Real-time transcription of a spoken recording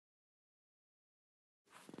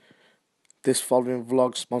This following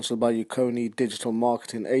vlog sponsored by Yukoni Digital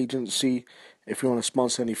Marketing Agency. If you want to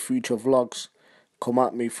sponsor any future vlogs, come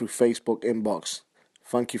at me through Facebook inbox.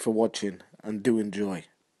 Thank you for watching and do enjoy.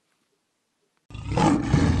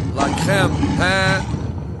 Like him, huh?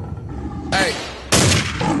 Hey.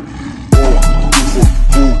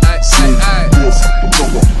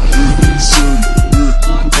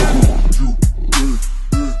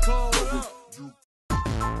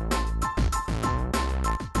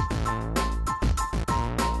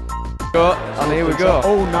 And here we go.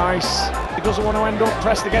 Oh, nice. He doesn't want to end up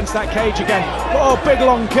pressed against that cage again. Oh, big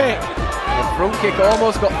long kick. The front kick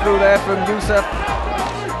almost got through there from Yousaf.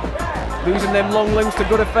 Losing them long limbs to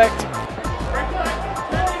good effect.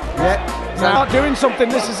 Yeah, he's not doing something.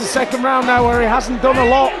 This is the second round now where he hasn't done a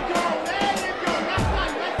lot.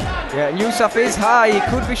 Yeah, Yousaf is high. He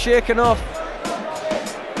could be shaken off.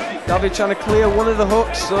 Derby trying to clear one of the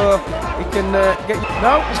hooks so he can get...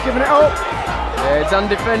 No, he's giving it up. Yeah, Dan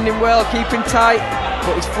defending well, keeping tight,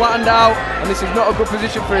 but he's flattened out, and this is not a good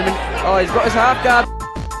position for him. And, oh, he's got his half guard.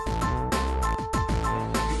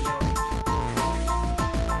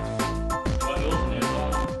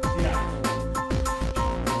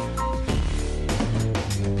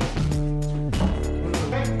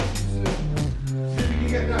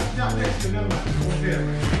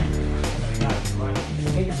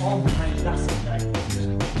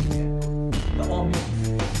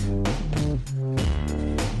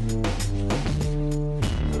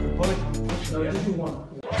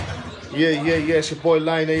 Yeah, it's your boy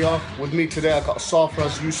Lion AR. With me today I got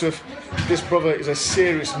Sarfraz Yousaf. This brother is a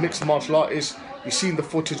serious mixed martial artist. You've seen the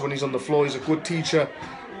footage when he's on the floor. He's a good teacher.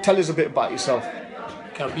 Tell us a bit about yourself.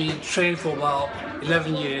 I've been trained for about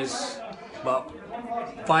 11 years, about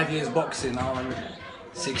 5 years boxing now and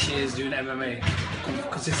 6 years doing MMA.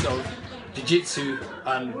 Consists of jiu-jitsu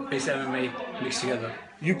and basic MMA mixed together.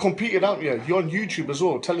 You competed, haven't you? You're on YouTube as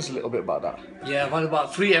well. Tell us a little bit about that. Yeah, I've had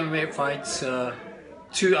about 3 MMA fights,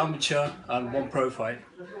 2 amateur and 1 pro fight.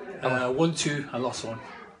 Won 2 and lost 1.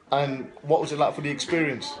 And what was it like for the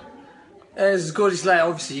experience? It's good. It's like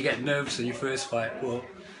obviously you get nervous in your first fight, but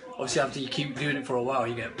obviously after you keep doing it for a while,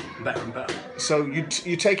 you get better and better. So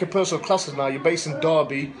you take your personal classes now. You're based in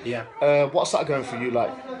Derby. Yeah. What's that going for you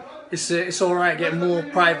like? It's all right. Getting more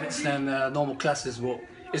privates than normal classes, but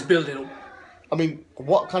it's building up. I mean,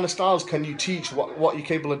 what kind of styles can you teach? What are you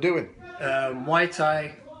capable of doing? Muay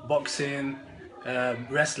Thai, boxing,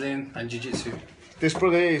 wrestling and jiu-jitsu. This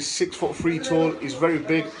brother is 6'3" tall. He's very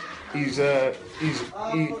big. He's a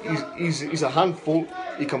handful.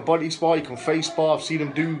 He can body spar. He can face spar. I've seen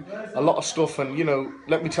him do a lot of stuff. And you know,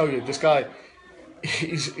 let me tell you, this guy,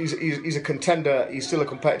 he's a contender. He's still a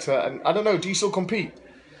competitor. And I don't know. Do you still compete?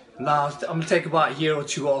 Nah, I'm gonna take about a year or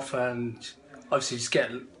 2 off and obviously just get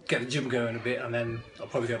the gym going a bit, and then I'll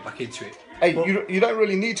probably get back into it. Hey, you don't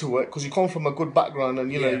really need to work because you come from a good background,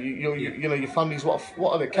 and you know your family's what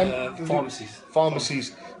are they? Pharmacies.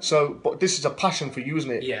 Pharmacies. So, but this is a passion for you,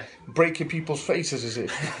 isn't it? Yeah. Breaking people's faces, is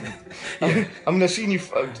it? Yeah. I mean, I've seen you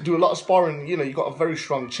do a lot of sparring. You know, you got a very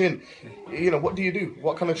strong chin. You know, what do you do?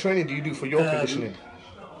 What kind of training do you do for your conditioning?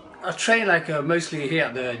 I train like mostly here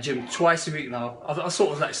at the gym twice a week now. I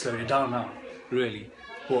sort of like slowing it down now, really.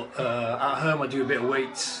 But at home I do a bit of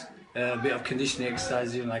weights, a bit of conditioning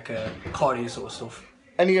exercises, like cardio sort of stuff.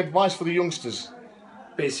 Any advice for the youngsters?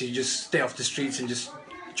 Basically just stay off the streets and just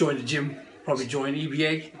join the gym. Probably join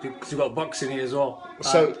EBA because we've got boxing here as well, and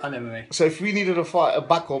MMA. So if we needed a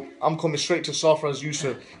backup, I'm coming straight to Sarfraz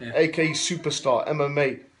Yousaf, aka Superstar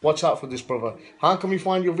MMA. Watch out for this brother. How can we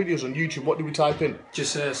find your videos on YouTube? What do we type in?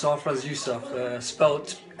 Just Sarfraz Yousaf,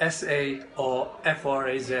 spelled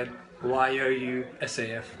SARFRAZ.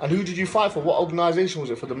 YOUSAF. And who did you fight for? What organisation was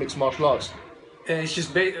it for the mixed martial arts? It's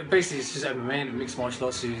just basically it's just MMA and mixed martial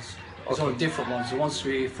arts. It's all different ones. Once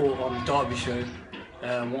we fought on the Derby show,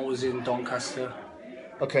 one was in Doncaster.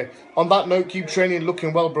 Okay. On that note, keep training,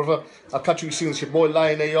 looking well, brother. I'll catch you soon. It's your boy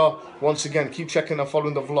Lion AR. Once again, keep checking and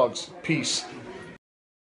following the vlogs. Peace.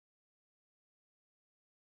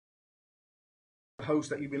 The host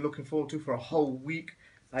that you've been looking forward to for a whole week.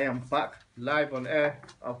 I am back live on air.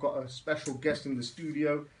 I've got a special guest in the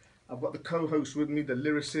studio. I've got the co-host with me, the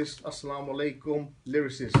lyricist. Assalamu alaikum,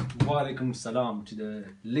 lyricist. Wa alaikum salam to the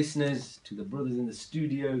listeners, to the brothers in the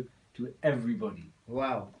studio, to everybody.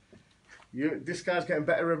 Wow. This guy's getting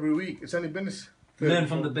better every week. It's only been this Learn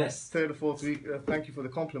from the best. Third or fourth week. Thank you for the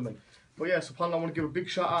compliment. But yeah, subhanAllah, I want to give a big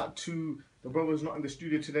shout out to the brothers not in the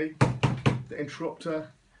studio today. The interrupter.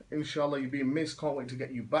 Inshallah, you're being missed. Can't wait to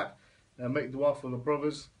get you back. Make dua for the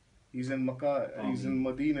brothers. He's in Makkah, he's in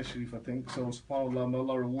Medina Sharif, I think. So subhanAllah, may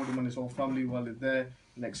Allah reward him and his whole family while they're there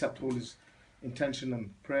and accept all his intention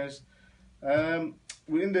and prayers.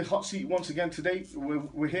 We're in the hot seat once again today.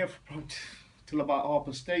 We're here till about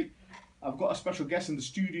 8:30. I've got a special guest in the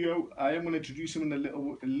studio. I am going to introduce him in a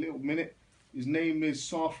little minute. His name is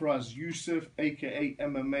Sarfraz Yousaf, aka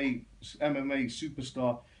MMA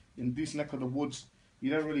superstar in this neck of the woods. You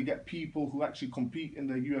don't really get people who actually compete in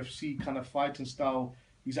the UFC kind of fighting style.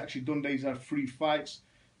 He's actually done days had 3 fights.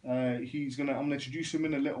 I'm gonna introduce him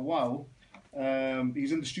in a little while.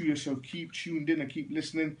 He's in the studio, so keep tuned in and keep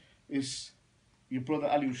listening. It's your brother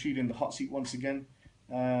Ali Rashid in the hot seat once again,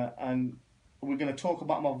 and we're gonna talk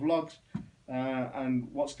about my vlogs and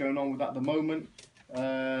what's going on with that at the moment.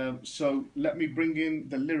 So let me bring in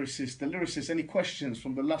the lyricist. The lyricist, any questions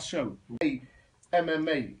from the last show?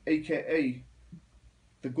 MMA, aka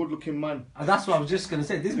the good-looking man. And that's what I was just going to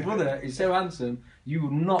say. This brother is so handsome, you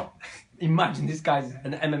would not imagine this guy's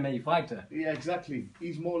an MMA fighter. Yeah, exactly.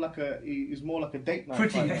 He's more like a date night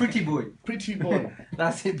Pretty boy. Pretty boy.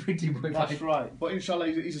 That's it, pretty boy. That's right. But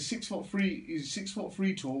inshallah, he's a 6'3". He's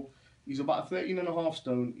 6'3" tall. He's about 13.5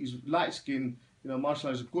 stone. He's light skinned. You know,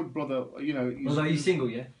 mashallah, he's a good brother. You know. Are you single?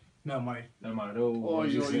 Yeah. No, married. No, married. What are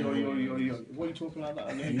you talking like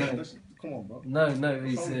that? No. Come on, bro. No.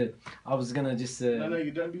 He's. I was gonna just. No,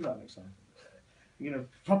 you don't do that next time. You know,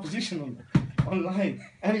 proposition online.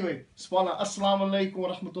 Anyway, Assalamu alaikum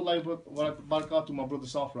wa rahmatullahi wa barakatuh, my brother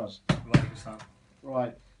Sarfraz.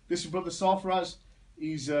 Right, this is brother Sarfraz.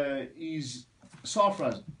 He's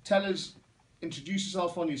Sarfraz. Introduce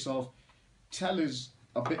yourself on yourself. Tell us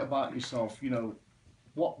a bit about yourself. You know,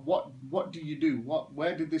 what do you do?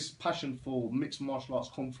 Where did this passion for mixed martial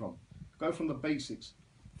arts come from? Go from the basics.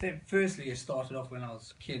 Firstly, it started off when I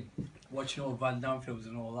was a kid, watching all Van Damme films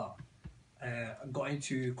and all that. I got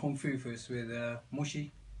into Kung Fu first with Mushi.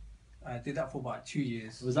 I did that for about 2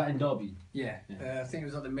 years. Was that in Derby? Yeah. I think it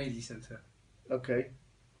was at the Meili Centre. Okay.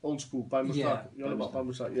 Old school, by mistake. Yeah. You're on about by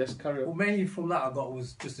mistake. Yes, carry on. Well, mainly from that I got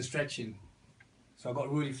was just the stretching. So I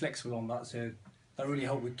got really flexible on that, so that really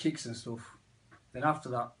helped with kicks and stuff. Then after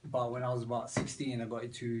that, when I was about 16, I got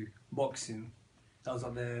into boxing. That was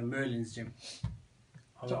at the Merlin's gym.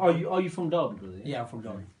 So are you from Derby, brother? Yeah, I'm from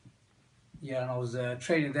Derby. Yeah, and I was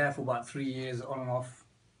training there for about 3 years, on and off.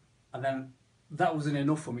 And then that wasn't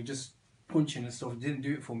enough for me, just punching and stuff didn't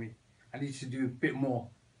do it for me. I needed to do a bit more.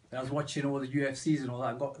 And I was watching all the UFCs and all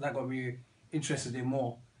that, that got me interested in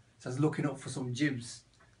more. So I was looking up for some gyms,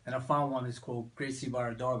 and I found one that's called Gracie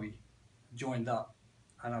Barra Derby. Joined that,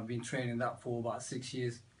 and I've been training that for about 6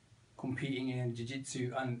 years, competing in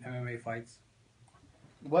jiu-jitsu and MMA fights.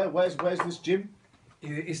 Where's this gym?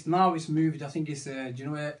 It's moved. I think it's do you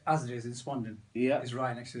know where Asda is in Swandon? Yeah. It's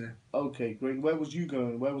right next to there. Okay, great. Where was you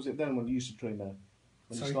going? Where was it then when you used to train there?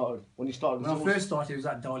 When you started? When I first started, it was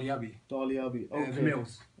at Darley Abbey. Darley Abbey. Okay. The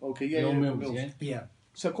Mills. Okay, yeah, The Mills. Mills, yeah. Yeah.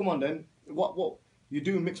 So come on then. What you're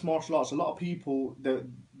doing mixed martial arts? A lot of people they're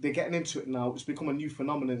getting into it now. It's become a new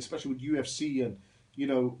phenomenon, especially with UFC and you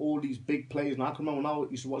know all these big players. Now I can remember when I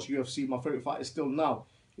used to watch UFC. My favorite fighter still now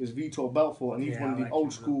is Vitor Belfort, and he's one of the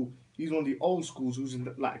old school. He's one of the old schools who's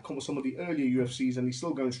in some of the earlier UFCs, and he's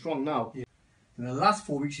still going strong now. Yeah. In the last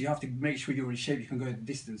 4 weeks, you have to make sure you're in shape. You can go the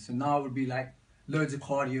distance. So now it would be like loads of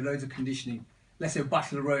cardio, loads of conditioning. Let's say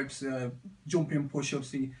battle the ropes, jumping,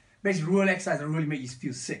 push-ups, basically real exercise that really make you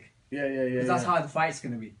feel sick. Yeah. Because that's how the fight's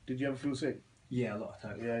going to be. Did you ever feel sick? Yeah, a lot of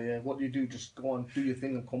times. Yeah. What do you do? Just go on, do your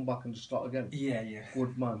thing, and come back and just start again. Yeah.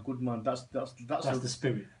 Good man. That's the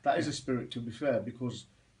spirit. That is a spirit, to be fair, because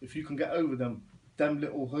if you can get over them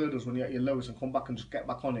little hurdles when you're at your lowest and come back and just get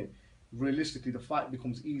back on it, realistically the fight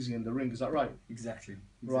becomes easy in the ring. Is that right? Exactly.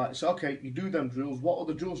 Right. So okay, you do them drills. What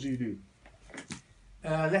other drills do you do?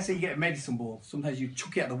 Let's say you get a medicine ball. Sometimes you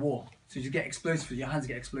chuck it at the wall, so you get explosive. Your hands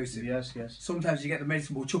get explosive. Yes. Sometimes you get the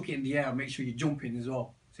medicine ball, chuck it in the air, and make sure you're jumping as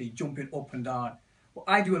well. So you're jumping up and down. Well,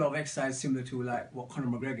 I do a lot of exercise similar to like what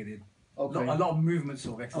Conor McGregor did. Okay. A lot of movement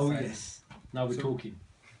sort of exercise. Oh yes. Now we're talking.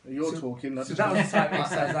 You're talking. So that was the type of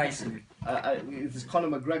exercise I used to do. It's Conor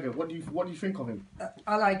McGregor. What do you think of him?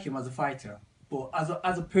 I like him as a fighter, but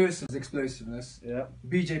as a person, his explosiveness. Yeah.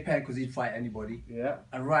 BJ Penn, because he'd fight anybody. Yeah.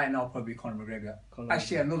 And right now, probably Conor McGregor.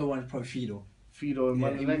 Actually, another one is probably Fido. Fido and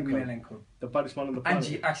Emelianenko. The baddest man on the planet.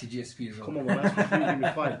 And actually GSP as well. Come on, man. That's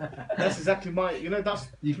completely fine. That's exactly my. You know, that's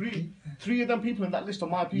three of them people in that list are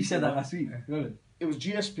my people. You said that last week. Really? It was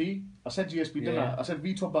GSP. I said GSP, didn't I? I said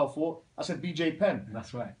Vitor Belfort. I said BJ Penn.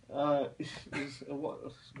 That's right. What?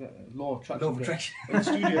 Law of attraction. Law of attraction. In the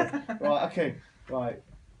studio. Right. Okay. Right.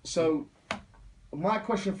 So, my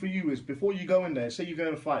question for you is: before you go in there, say you're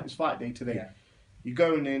going to fight. It's fight day today. Yeah. You're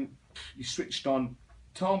going in. You switched on.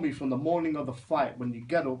 Tell me from the morning of the fight, when you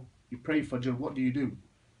get up, you pray Fajr. What do you do?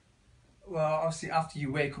 Well, obviously, after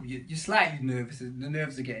you wake up, you're slightly nervous. The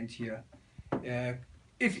nerves are getting to you.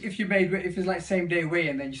 If it's like same day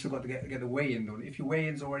weigh-in, then you still got to get the weigh-in done. If your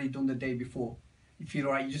weigh-in's already done the day before, you feel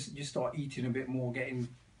alright, you just start eating a bit more, getting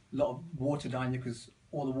a lot of water down you, because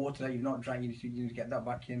all the water that you've not drank, you need to get that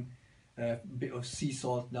back in. A bit of sea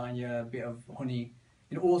salt down you, a bit of honey,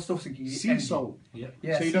 all stuff to give you sea energy. Salt.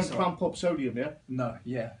 Yeah. So you don't cramp up sodium, yeah? No,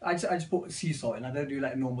 yeah. I just put sea salt in. I don't do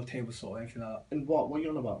like normal table salt or anything like that. And what are you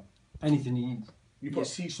on about? Anything you eat. You put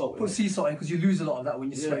sea salt in. Put sea salt in because you lose a lot of that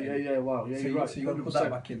when you're sweating. Yeah, wow. Yeah, so you're right. So you got to put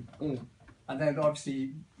that back in. Mm. And then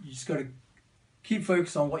obviously you just got to keep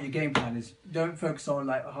focused on what your game plan is. Don't focus on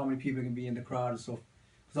like how many people are going to be in the crowd and stuff,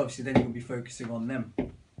 because obviously then you're going to be focusing on them.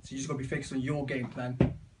 So you just got to be focused on your game plan,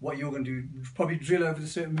 what you're going to do. Probably drill over the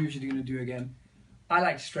certain moves you're going to do again. I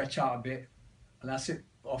like to stretch out a bit, and that's it.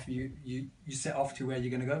 Off you set off to where you're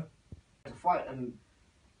going to go. Fight, and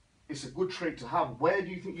it's a good trait to have. Where do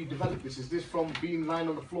you think you developed this? Is this from being lying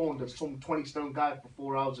on the floor and there's some 20-stone guy for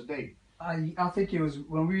 4 hours a day? I think it was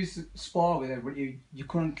when we used to spar with everybody, you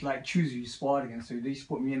couldn't like choose who you sparred against, so they used to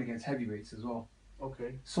put me in against heavyweights as well.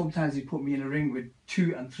 Okay. Sometimes he put me in a ring with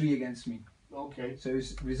 2 and 3 against me. Okay. So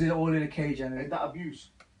it was all in a cage, and is that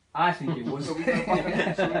abuse? I think it was. So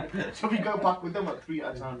we go back with them at 3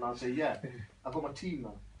 at a time and I'll say, yeah, I've got my team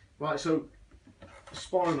now. Right, so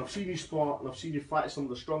sparring, I've seen you spar and I've seen you fight some of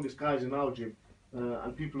the strongest guys in our gym,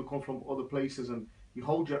 and people who come from other places, and you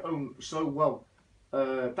hold your own so well.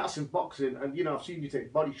 That's in boxing, and I've seen you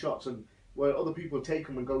take body shots, and where other people take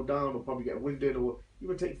them and go down or probably get winded, or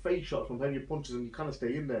even take face shots from heavy punches and you kind of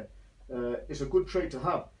stay in there. It's a good trait to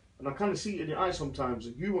have, and I kind of see it in your eyes sometimes,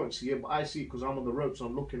 and you won't see it, but I see it because I'm on the ropes, so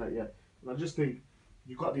I'm looking at you, and I just think,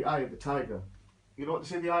 you've got the eye of the tiger. You know what they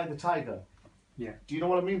say, the eye of the tiger? Yeah. Do you know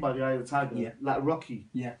what I mean by the eye of the tiger? Yeah. Like Rocky.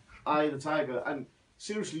 Yeah. Eye of the tiger. And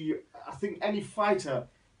seriously, I think any fighter,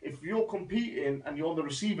 if you're competing and you're on the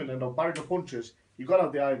receiving end of barrier punches, you got to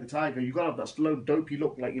have the eye of the tiger. You got to have that slow, dopey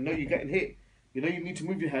look, like you're getting hit. You need to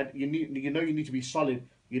move your head. You need to be solid.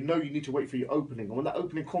 You need to wait for your opening. And when that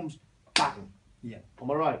opening comes, bang. Yeah. Am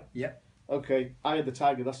I right? Yeah. Okay. Eye of the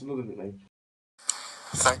tiger. That's another nickname.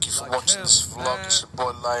 Thank you for watching this vlog. It's your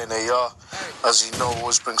boy Lion AR. As you know, I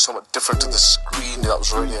always bring something different to the screen. That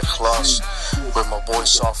was really a class with my boy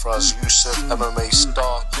Sarfraz Yousaf, MMA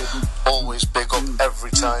star. Always big up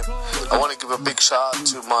every time. I want to give a big shout out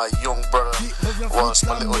to my young brother, was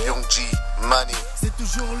my little young G, Manny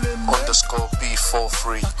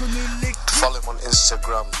 _B43. Follow him on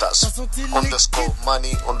Instagram. That's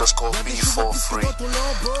 _Manny_B43.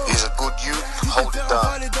 He's a good youth. Hold it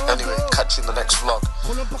down. Anyway, catch you in the next vlog.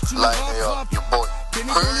 Lion AR, your boy.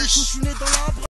 Peace.